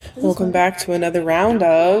Welcome back to another round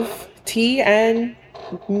of T and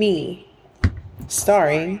Me,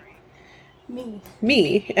 starring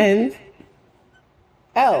me and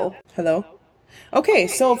L. Hello. Okay,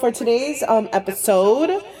 so for today's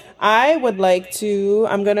episode, we're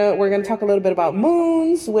gonna talk a little bit about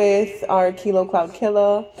moons with our Kilo Cloud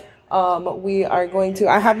Killer.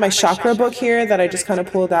 I have my chakra book here that I just kind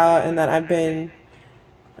of pulled out and that I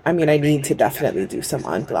need to definitely do some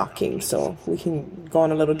unblocking, so we can go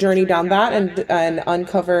on a little journey down that and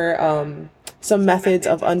uncover some methods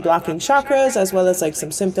of unblocking chakras, as well as like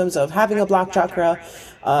some symptoms of having a blocked chakra.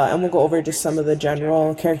 And we'll go over just some of the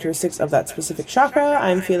general characteristics of that specific chakra.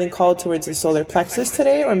 I'm feeling called towards the solar plexus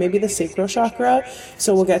today, or maybe the sacral chakra.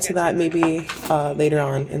 So we'll get to that maybe later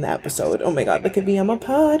on in the episode. Oh my God, look at me, I'm a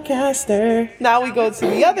podcaster. Now we go to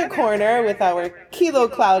the other corner with our Kilo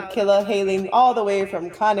Cloud Killer, hailing all the way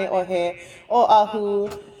from Kaneohe, Oahu,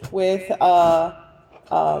 with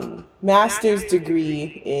a master's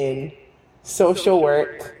degree in social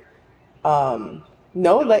work.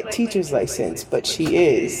 No teacher's license, but she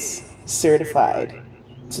is certified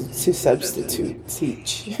to substitute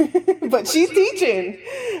teach. But she's teaching.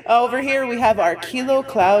 Over here we have our Kilo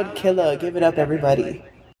Cloud Killer. Give it up, everybody.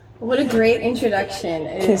 What a great introduction.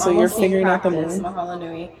 Okay, so you're figuring out the moon. Mahalo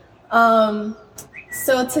nui.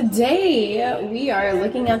 So today we are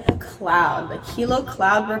looking at the cloud, the Kilo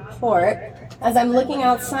Cloud Report. As I'm looking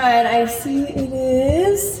outside, I see it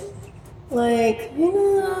is like,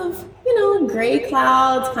 gray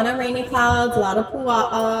clouds, kind of rainy clouds, a lot of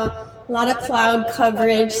pua'a, a lot of cloud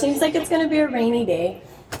coverage. Seems like it's going to be a rainy day.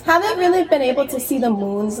 Haven't really been able to see the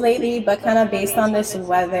moons lately, but kind of based on this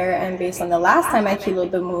weather and based on the last time I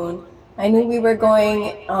kiloed the moon, I knew we were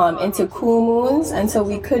going into cool moons, and so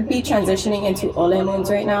we could be transitioning into ole moons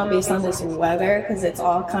right now based on this weather, because it's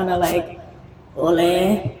all kind of like ole,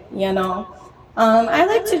 I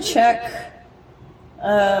like to check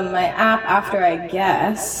my app after I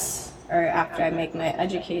guess, or after I make my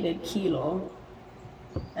educated kilo,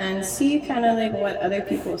 and see kind of like what other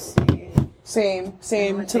people see. Same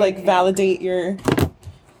to like validate your.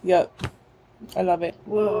 Yep, I love it.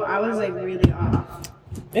 Whoa, I was like really off.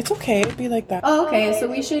 It's okay, it'd be like that. Oh, okay, so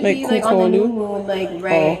we should be like on the new moon, like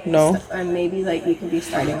right. Oh, no. And maybe like we could be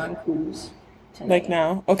starting on cruise tonight. Like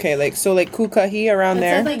now? Okay, like Kukahi around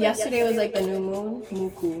there. It said like yesterday was like the new moon,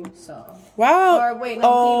 Muku, so. Wow. Or wait,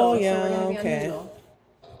 no, Hilo, yeah, so we're gonna be okay. on Hilo.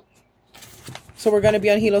 So we're gonna be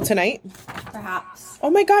on Hilo tonight? Perhaps. Oh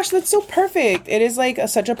my gosh, that's so perfect. It is like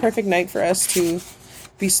such a perfect night for us to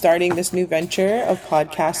be starting this new venture of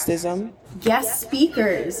podcastism. Guest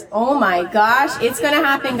speakers. Oh my gosh. It's going to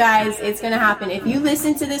happen, guys. It's going to happen. If you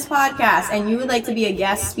listen to this podcast and you would like to be a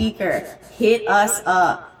guest speaker, hit us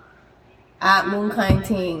up at Moonkind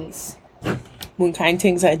Tings.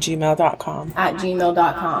 Moonkindtings at gmail.com. At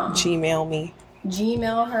gmail.com. Gmail me.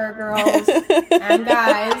 Gmail her, girls. And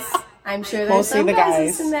guys. I'm sure there's mostly some the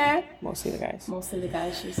guys in there. Mostly the guys. Mostly the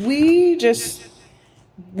guys.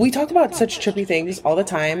 We talk about such trippy things all the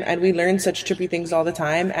time, and we learn such trippy things all the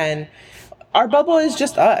time, and our bubble is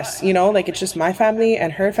just us, like it's just my family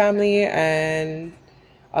and her family, and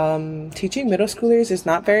teaching middle schoolers is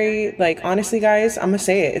not very, like, honestly guys, I'm gonna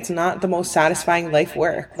say it, it's not the most satisfying life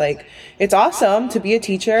work. Like, it's awesome to be a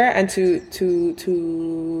teacher and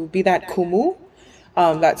to be that kumu,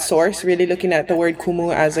 that source, really looking at the word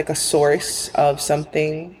kumu as like a source of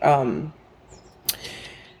something,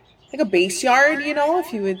 like a base yard,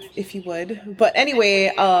 if you would. But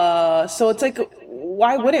anyway, so it's like,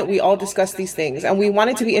 why wouldn't we all discuss these things? And we want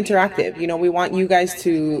it to be interactive. We want you guys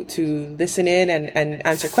to listen in and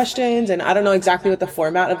answer questions. And I don't know exactly what the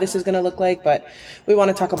format of this is going to look like, but we want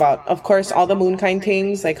to talk about, of course, all the moon kind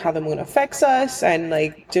things, like how the moon affects us, and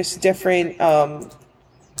like just different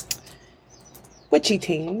witchy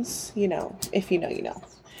things, if you know, you know.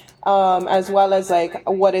 As well as like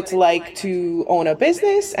what it's like to own a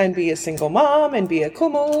business and be a single mom and be a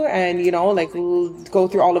kumu, and like go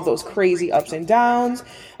through all of those crazy ups and downs,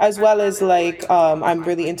 as well as like I'm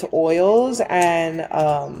really into oils and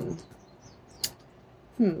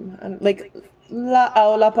like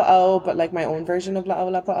la'au lapa'au, but like my own version of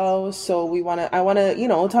la'au lapa'au. So I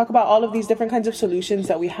wanna talk about all of these different kinds of solutions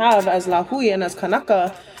that we have as lahui and as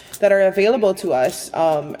kanaka that are available to us.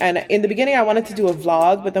 And in the beginning, I wanted to do a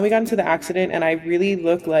vlog, but then we got into the accident and I really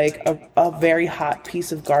look like a very hot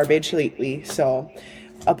piece of garbage lately. So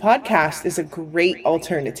a podcast is a great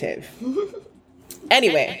alternative.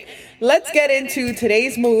 Anyway, let's get into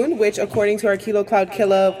today's moon, which according to our Kilo Cloud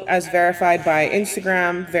Killer, as verified by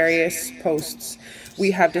Instagram, various posts,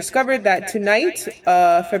 we have discovered that tonight,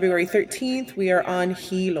 February 13th, we are on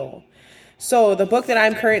Hilo. So the book that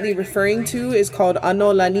I'm currently referring to is called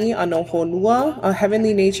Ano Lani Ano Honua, A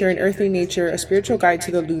Heavenly Nature and Earthly Nature, A Spiritual Guide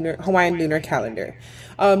to the Hawaiian Lunar Calendar.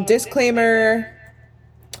 Disclaimer,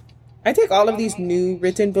 I take all of these new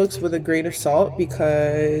written books with a grain of salt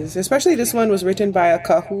because, especially this one was written by a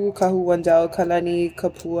Kahu Wandel Kalani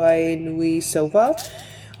Kapuai Nui Silva.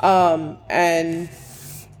 And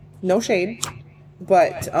no shade,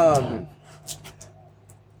 but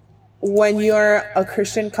when you're a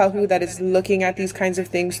Christian kahu that is looking at these kinds of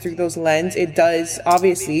things through those lens, it does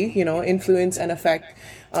obviously, influence and affect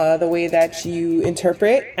the way that you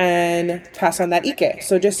interpret and pass on that ike.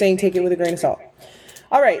 So just saying, take it with a grain of salt.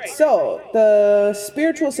 All right, so the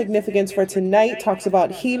spiritual significance for tonight talks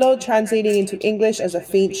about hilo translating into English as a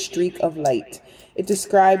faint streak of light. It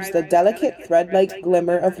describes the delicate thread-like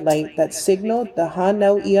glimmer of light that signaled the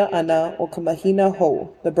Hanau Ia Ana o Kamahina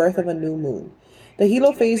Ho, the birth of a new moon. The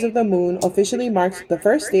hilo phase of the moon officially marks the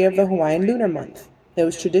first day of the Hawaiian lunar month. It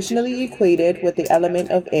was traditionally equated with the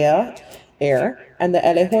element of air, and the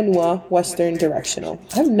elehonua, western directional.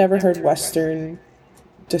 I've never heard western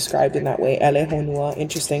described in that way. Elehonua,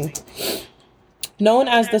 interesting. Known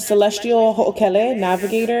as the celestial ho'okele,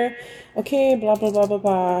 navigator. Okay, blah, blah, blah, blah,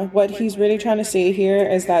 blah. What he's really trying to say here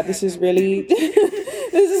is that this is really,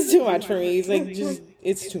 this is too much for me. He's like,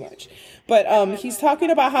 it's too much. But he's talking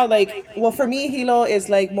about how, for me, hilo is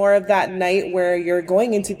more of that night where you're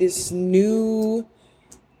going into this new,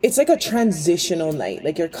 it's like a transitional night.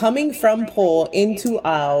 Like you're coming from pole into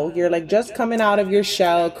ao. You're just coming out of your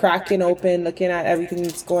shell, cracking open, looking at everything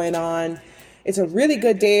that's going on. It's a really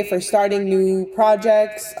good day for starting new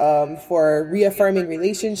projects, for reaffirming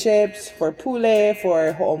relationships, for pule,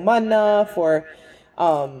 for ho'omana, for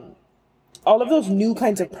all of those new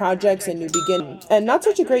kinds of projects and new beginnings. And not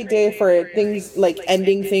such a great day for things like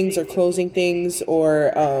ending things or closing things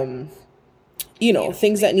or,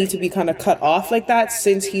 things that need to be kind of cut off like that,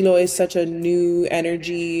 since hilo is such a new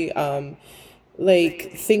energy.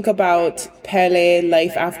 Think about Pele,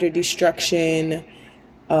 life after destruction,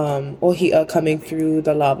 Ohia coming through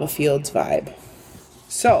the lava fields vibe.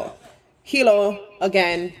 So, hilo,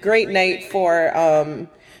 again, great night for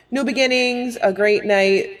new beginnings, a great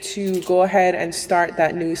night to go ahead and start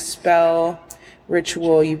that new spell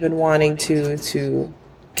ritual you've been wanting to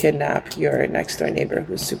kidnap your next door neighbor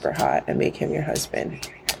who's super hot and make him your husband.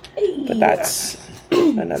 But that's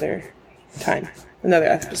another time, another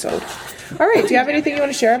episode. All right, do you have anything you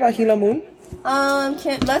want to share about Hilo Moon?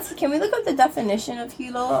 Can we look up the definition of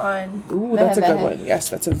hilo on? Ooh, that's a good one. Yes,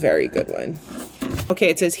 that's a very good one. Okay,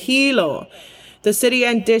 it says Hilo, the city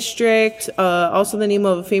and district, also the name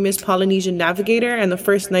of a famous Polynesian navigator and the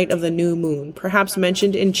first night of the new moon, perhaps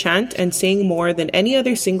mentioned in chant and saying more than any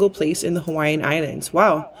other single place in the Hawaiian Islands.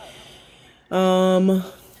 Wow. Lehua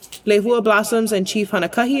blossoms and Chief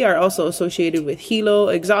Hanakahi are also associated with Hilo.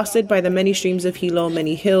 Exhausted by the many streams of Hilo,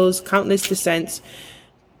 many hills, countless descents.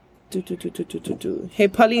 He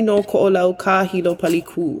pali no ko'olau ka hilo pali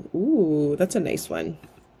ku. Ooh, that's a nice one.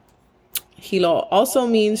 Hilo also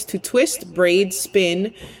means to twist, braid,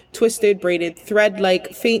 spin, twisted, braided,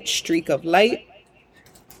 thread-like, faint streak of light.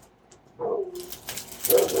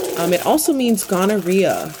 It also means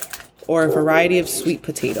gonorrhea or a variety of sweet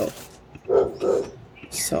potato.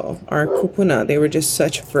 So our kupuna, they were just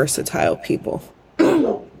such versatile people.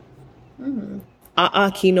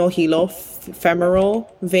 A'aki no hilo,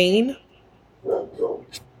 femoral vein.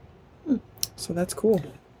 So that's cool.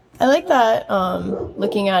 I like that,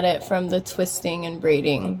 looking at it from the twisting and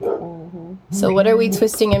braiding. Mm-hmm. So what are we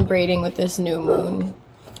twisting and braiding with this new moon?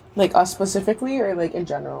 Like us specifically or in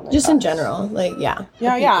general? Just in general, yeah.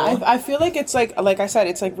 Yeah. I feel like it's like I said,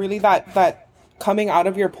 it's really that coming out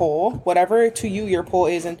of your pole, whatever to you your pole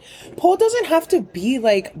is. And pole doesn't have to be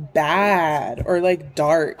bad or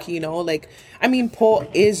dark, pole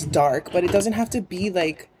is dark, but it doesn't have to be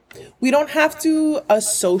we don't have to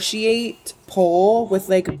associate pole with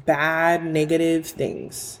bad negative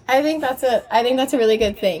things. I think that's a really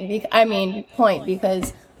good thing. Point,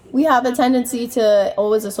 because we have a tendency to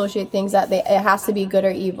always associate things that it has to be good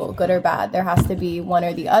or evil, good or bad. There has to be one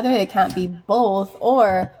or the other. It can't be both.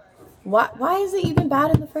 Or why is it even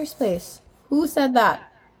bad in the first place? Who said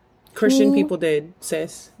that? Christian people did,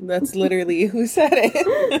 sis. That's literally who said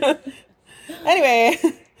it. Anyway,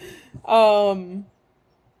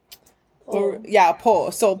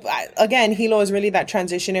 pole. So again, Hilo is really that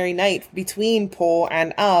transitionary night between pole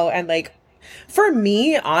and ao. And for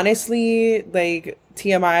me, honestly,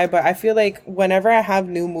 TMI, but I feel whenever I have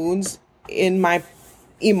new moons in my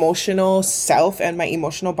emotional self and my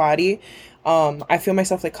emotional body, I feel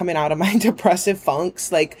myself like coming out of my depressive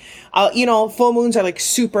funks. Like, you know, full moons are like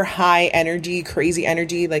super high energy, crazy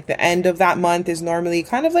energy. Like the end of that month is normally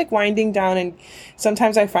kind of like winding down, and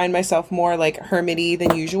sometimes I find myself more like hermity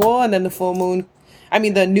than usual. And then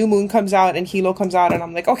the new moon comes out and Hilo comes out, and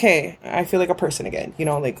I'm like, okay, I feel like a person again. You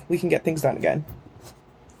know, like we can get things done again.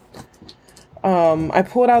 I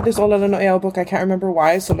pulled out this Olala No'ea book. I can't remember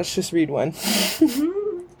why, so let's just read one.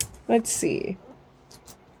 Let's see.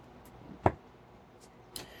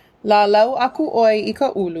 La lau aku oi I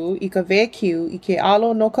ka ulu, I ka vekiu, I ke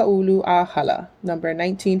alo no ka ulu a hala. Number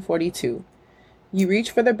 1942. You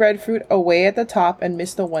reach for the breadfruit away at the top and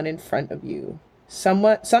miss the one in front of you.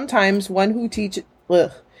 Sometimes one who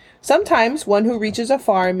reaches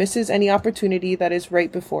afar misses any opportunity that is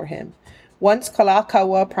right before him. Once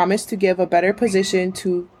Kalakaua promised to give a better position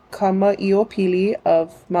to Kamaiopili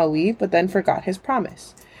of Maui, but then forgot his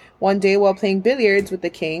promise. One day while playing billiards with the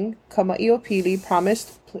king, Kamaiopili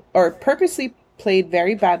purposely played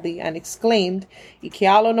very badly and exclaimed,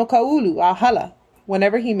 "Ikealo no ka ulu, ahala,"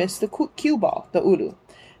 whenever he missed the cue ball, the ulu.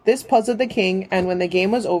 This puzzled the king, and when the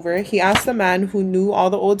game was over, he asked the man who knew all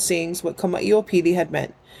the old sayings what Kamaiopili had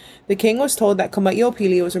meant. The king was told that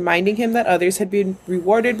Kamaiopili was reminding him that others had been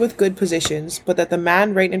rewarded with good positions, but that the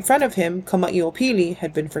man right in front of him, Kamaiopili,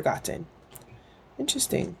 had been forgotten.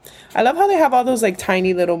 Interesting. I love how they have all those like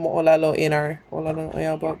tiny little mo'olelo in our Olala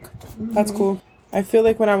No'ea book. That's cool. I feel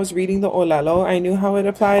like when I was reading the olelo, I knew how it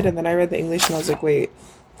applied, and then I read the English and I was like, wait,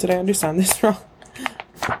 did I understand this wrong?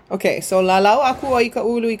 Okay, so lalau aku o ika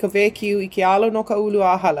ulu ika vekiu ike alo no ka ulu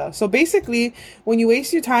ahala. So basically, when you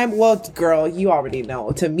waste your time, well, girl, you already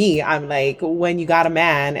know. To me, I'm like, when you got a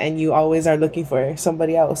man and you always are looking for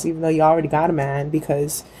somebody else, even though you already got a man,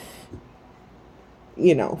 because,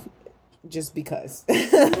 you know, just because.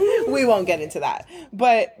 We won't get into that.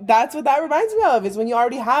 But that's what that reminds me of, is when you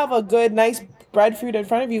already have a good, nice breadfruit in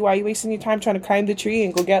front of you, why are you wasting your time trying to climb the tree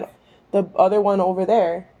and go get the other one over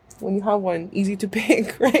there when you have one easy to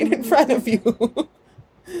pick right in front of you?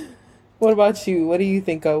 What about you? What do you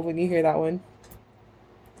think of when you hear that one?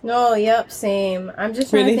 No, yep, same. I'm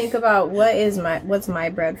just trying to think about what's my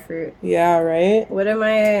breadfruit. Yeah, right? What am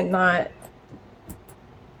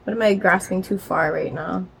I grasping too far right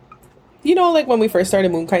now? You know, like when we first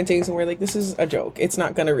started Moonkind Things and we're like, this is a joke. It's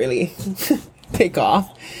not gonna really take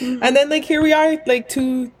off. And then like here we are like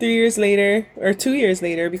 2 years later,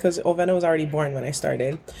 because Ovena was already born when I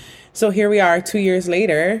started. So here we are 2 years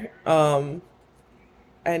later. And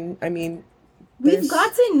I mean, we've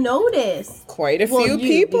gotten notice. Quite a few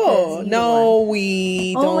people. No,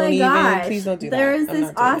 we don't. Oh my gosh. Please don't do that. There's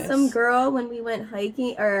this awesome girl when we went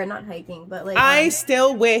hiking, or not hiking, but like. I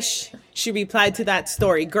still wish she replied to that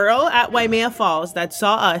story. Girl at Waimea Falls that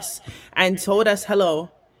saw us and told us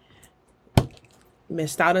hello.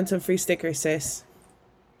 Missed out on some free stickers, sis.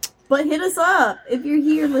 But hit us up if you're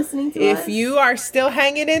here listening to us. If you are still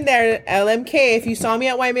hanging in there, LMK, if you saw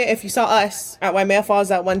us at Waimea Falls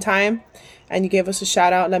that one time, and you gave us a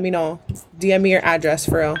shout out, let me know. DM me your address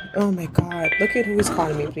for real. Oh my God. Look at who's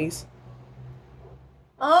calling me, please.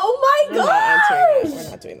 Oh my God. We're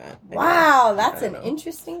not doing that. Wow, that's an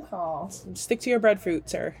interesting call. Stick to your breadfruit,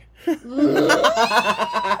 sir.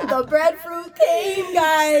 The breadfruit came,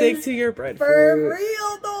 guys. Stick to your breadfruit. For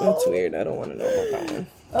real, though. That's weird. I don't want to know about that one.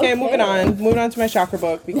 Okay, moving on. Moving on to my chakra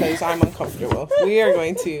book because I'm uncomfortable. We are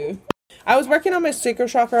going to... I was working on my sacral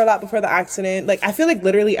chakra a lot before the accident. Like, I feel like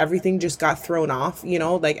literally everything just got thrown off, you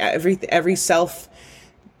know? Like, every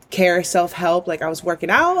self-care, self-help. Like, I was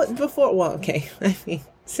working out before. Well, okay. I mean,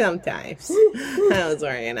 sometimes I was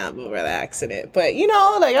working out before the accident. But, you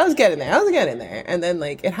know, like, I was getting there. And then,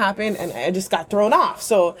 like, it happened and I just got thrown off.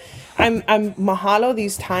 So, I'm mahalo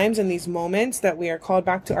these times and these moments that we are called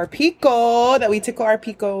back to our pico, that we tickle our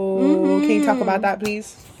pico. Mm-hmm. Can you talk about that,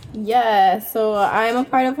 please? Yeah, so I'm a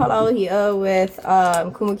part of Halauhi'a with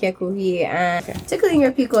Kumukia Kuhi, and tickling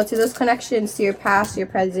your pico to those connections to your past, your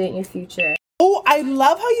present, your future. Oh, I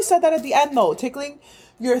love how you said that at the end, though. Tickling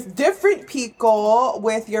your different pico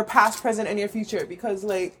with your past, present, and your future. Because,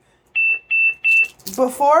 like,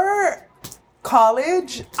 before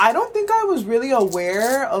college, I don't think I was really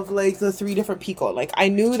aware of, like, the 3 different pico. Like, I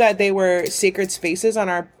knew that they were sacred spaces on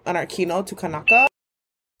our kino to Kanaka.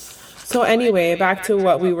 So anyway, back to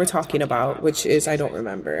what we were talking about, which is, I don't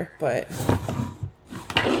remember, but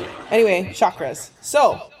anyway, chakras.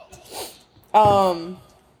 So, I'm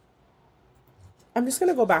just going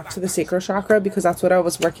to go back to the sacral chakra because that's what I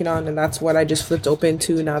was working on and that's what I just flipped open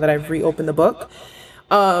to now that I've reopened the book.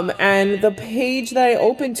 And the page that I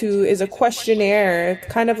opened to is a questionnaire,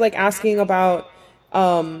 kind of like asking about,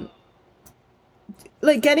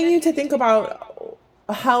 like getting you to think about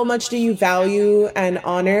how much do you value and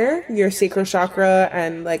honor your sacral chakra,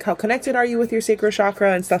 and like how connected are you with your sacral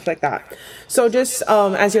chakra and stuff like that. So just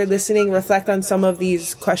as you're listening, reflect on some of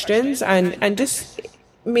these questions, and just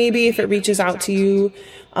maybe if it reaches out to you,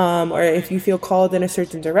 or if you feel called in a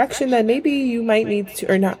certain direction, then maybe you might need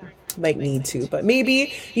to, or not might need to, but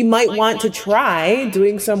maybe you might want to try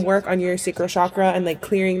doing some work on your sacral chakra and like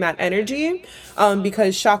clearing that energy,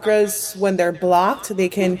 because chakras, when they're blocked, they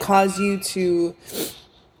can cause you to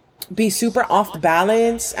be super off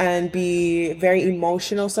balance and be very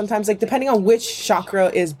emotional sometimes, like depending on which chakra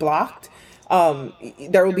is blocked.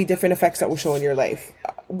 There will be different effects that will show in your life.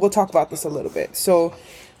 We'll talk about this a little bit. So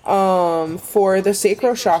for the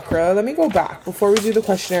sacral chakra, let me go back before we do the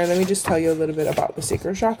questionnaire. Let me just tell you a little bit about the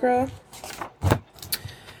sacral chakra.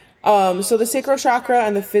 So the sacral chakra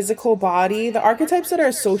and the physical body, the archetypes that are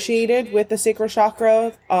associated with the sacral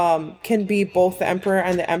chakra can be both the emperor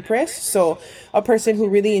and the empress. So a person who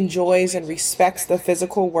really enjoys and respects the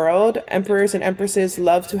physical world. Emperors and empresses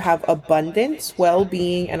love to have abundance,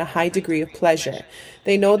 well-being, and a high degree of pleasure.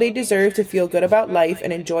 They know they deserve to feel good about life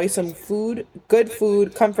and enjoy some good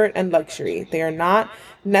food, comfort, and luxury. They are not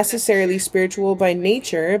necessarily spiritual by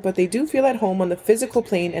nature, but they do feel at home on the physical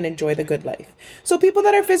plane and enjoy the good life. So people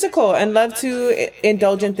that are physical and love to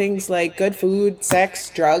indulge in things like good food, sex,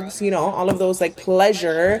 drugs, all of those like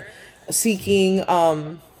pleasure seeking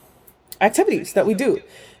activities that we do.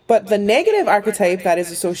 But the negative archetype that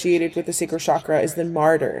is associated with the sacral chakra is the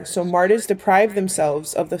martyr. So martyrs deprive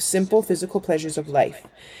themselves of the simple physical pleasures of life.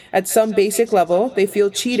 At some basic level, they feel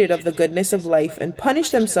cheated of the goodness of life and punish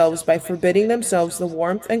themselves by forbidding themselves the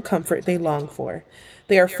warmth and comfort they long for.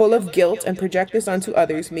 They are full of guilt and project this onto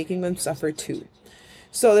others, making them suffer too.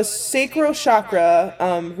 So the sacral chakra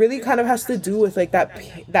really kind of has to do with like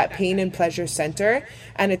that pain and pleasure center.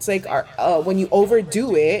 And it's like when you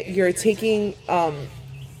overdo it, you're taking...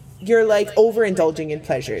 you're like overindulging in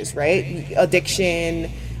pleasures, right?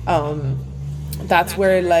 Addiction. That's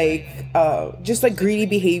where like just like greedy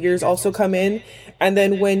behaviors also come in. And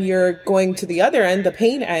then when you're going to the other end, the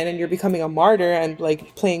pain end, and you're becoming a martyr and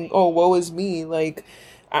like playing, oh, woe is me, like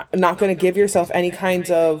not going to give yourself any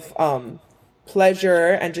kinds of pleasure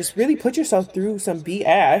and just really put yourself through some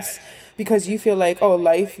BS because you feel like, oh,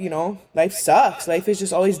 life, life sucks. Life is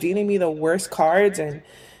just always dealing me the worst cards. And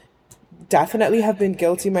definitely have been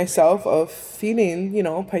guilty myself of feeling,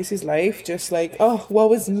 Pisces life, just like, oh,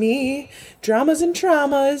 woe is me, dramas and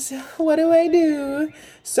traumas, what do I do?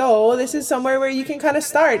 So this is somewhere where you can kind of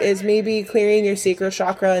start, is maybe clearing your sacral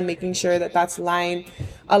chakra and making sure that that's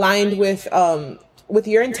aligned with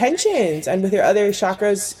your intentions and with your other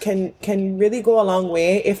chakras can really go a long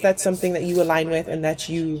way if that's something that you align with and that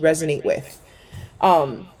you resonate with.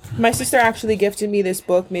 My sister actually gifted me this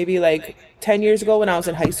book maybe like 10 years ago when I was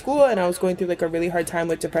in high school, and I was going through like a really hard time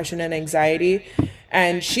with depression and anxiety.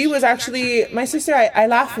 And she was actually, my sister, I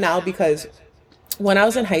laugh now because when I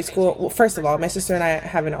was in high school, well, first of all, my sister and I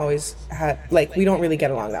haven't always had, like, we don't really get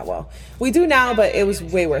along that well. We do now, but it was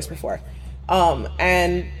way worse before.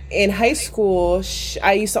 And in high school,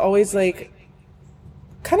 I used to always like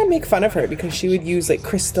kind of make fun of her because she would use like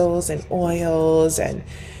crystals and oils and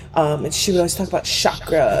she would always talk about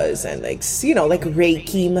chakras and like, like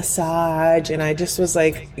Reiki massage. And I just was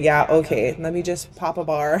like, yeah, okay, let me just pop a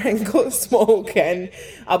bar and go smoke and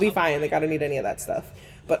I'll be fine. Like, I don't need any of that stuff.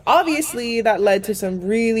 But obviously that led to some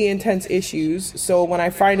really intense issues. So when I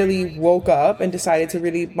finally woke up and decided to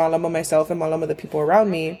really malama myself and malama the people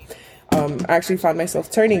around me, I actually found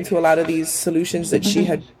myself turning to a lot of these solutions that she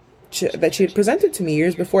had presented to me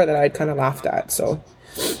years before that I'd kind of laughed at. So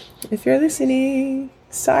if you're listening,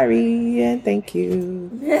 sorry and thank you.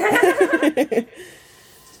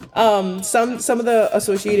 Some of the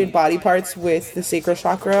associated body parts with the sacral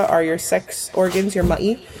chakra are your sex organs, your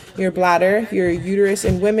ma'i, your bladder, your uterus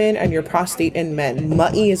in women, and your prostate in men.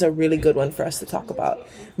 Ma'i is a really good one for us to talk about.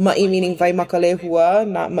 Ma'i meaning vai makalehua,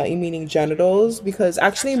 not ma'i meaning genitals, because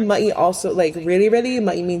actually ma'i also, like, really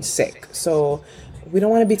ma'i means sick. So we don't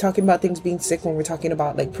want to be talking about things being sick when we're talking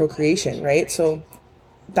about like procreation, right? So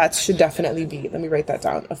that should definitely be, let me write that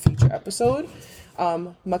down, a future episode.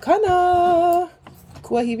 Makana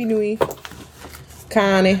kuahivi nui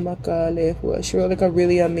kane makalehua. She wrote like a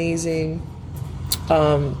really amazing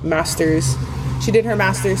master's. She did her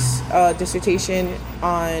master's dissertation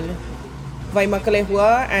on vai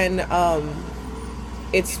makalehua, and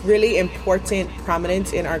it's really important,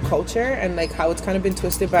 prominent in our culture, and like how it's kind of been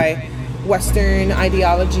twisted by Western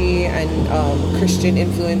ideology and Christian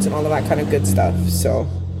influence and all of that kind of good stuff. So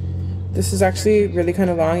this is actually really kind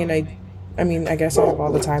of long, and I mean, I guess I have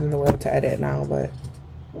all the time in the world to edit now, but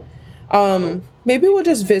Maybe we'll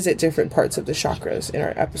just visit different parts of the chakras in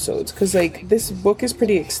our episodes, because like this book is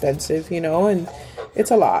pretty extensive, and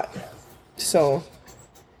it's a lot. So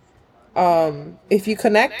if you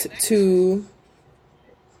connect to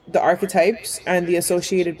the archetypes and the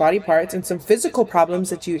associated body parts and some physical problems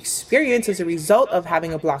that you experience as a result of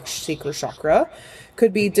having a blocked sacral chakra,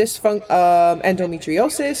 could be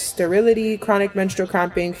endometriosis, sterility, chronic menstrual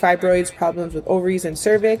cramping, fibroids, problems with ovaries and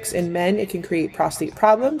cervix. In men, it can create prostate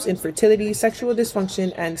problems, infertility, sexual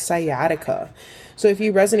dysfunction, and sciatica. So if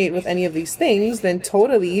you resonate with any of these things, then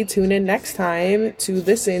totally tune in next time to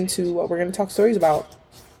listen to what we're going to talk stories about.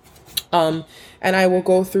 And I will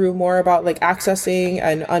go through more about like accessing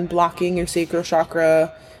and unblocking your sacral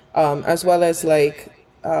chakra, as well as like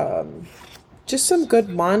just some good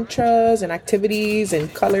mantras and activities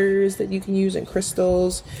and colors that you can use and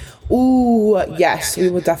crystals. Ooh, yes, we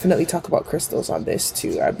will definitely talk about crystals on this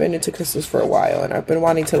too. I've been into crystals for a while, and I've been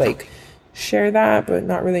wanting to like share that, but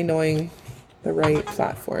not really knowing the right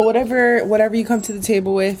platform. Whatever you come to the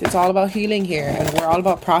table with, it's all about healing here, and we're all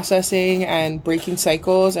about processing and breaking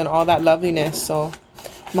cycles and all that loveliness. So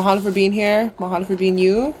mahalo for being here, mahalo for being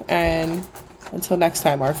you, and until next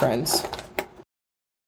time, our friends.